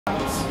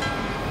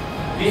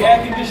The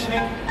air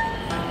conditioning,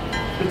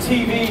 the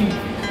TV,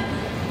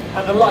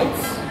 and the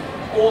lights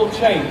all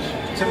change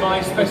to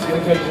my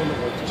specification,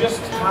 just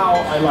how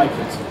I like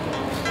it.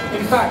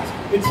 In fact,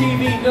 the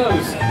TV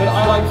knows that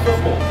I like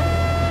football.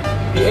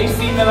 The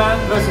AC Milan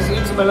versus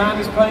Inter Milan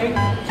is playing.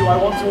 Do I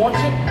want to watch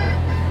it?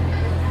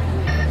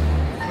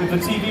 With the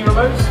TV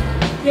remote?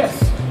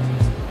 Yes.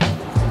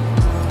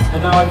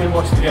 And now I can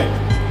watch the game.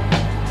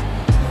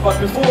 But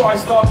before I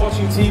start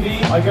watching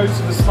TV, I go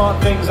to the Smart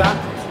Things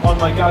app on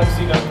my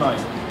Galaxy Note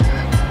 9.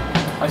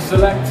 I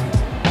select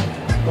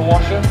the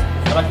washer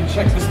and I can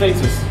check the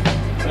status.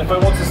 And if I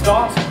want to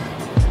start,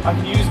 I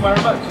can use my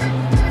remote.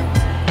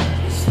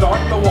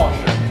 Start the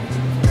washer.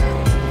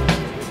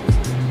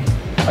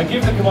 I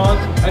give the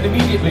command and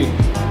immediately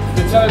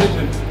the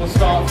television will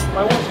start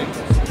my washing.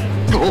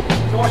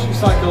 The washing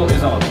cycle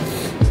is on.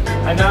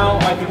 And now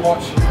I can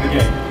watch the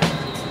game.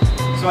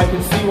 So I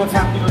can see what's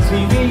happening on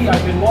TV, I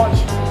can watch,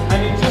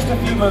 and in just a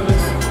few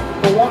moments,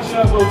 the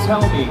washer will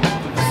tell me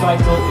that the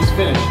cycle is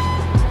finished.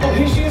 Oh,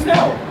 here she is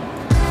now.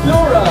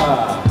 Laura!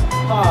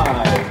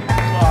 Hi.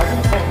 Oh,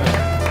 good moment.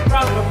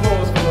 Round of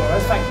applause for Laura,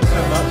 thank you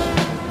so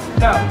much.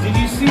 Now, did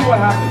you see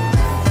what happened?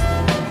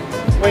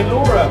 When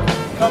Laura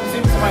comes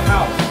into my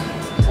house,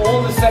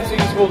 all the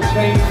settings will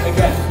change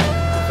again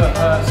for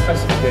her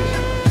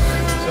specification.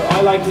 So I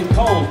like it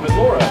cold, but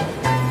Laura,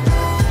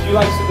 she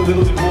likes it a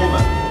little bit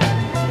warmer.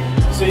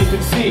 So you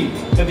can see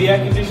that the air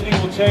conditioning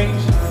will change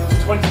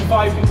to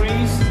 25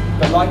 degrees,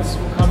 the lights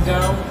will come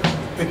down,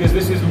 because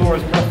this is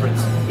Laura's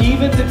preference.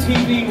 Even the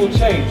TV will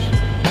change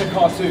to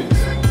cartoons,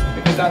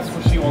 because that's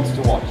what she wants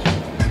to watch.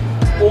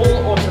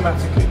 All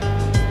automatically.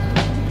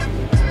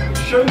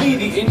 Show me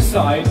the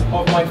inside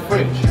of my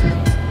fridge.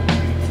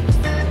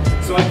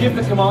 So I give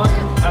the command,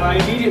 and I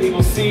immediately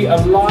will see a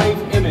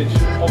live image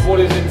of what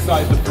is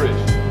inside the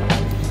fridge.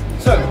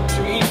 So,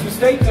 should we eat some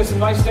steak? There's some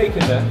nice steak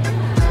in there.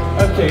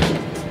 Okay.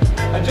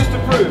 And just to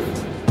prove,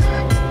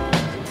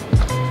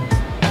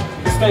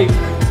 the steak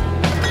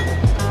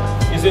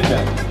is in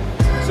there.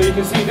 So you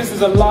can see this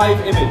is a live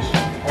image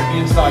of the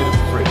inside of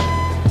the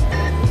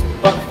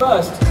fridge. But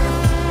first,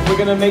 if we're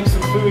going to make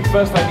some food,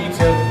 first I need to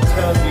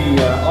turn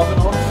the oven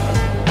on.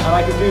 And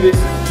I can do this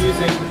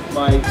using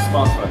my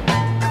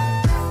smartphone.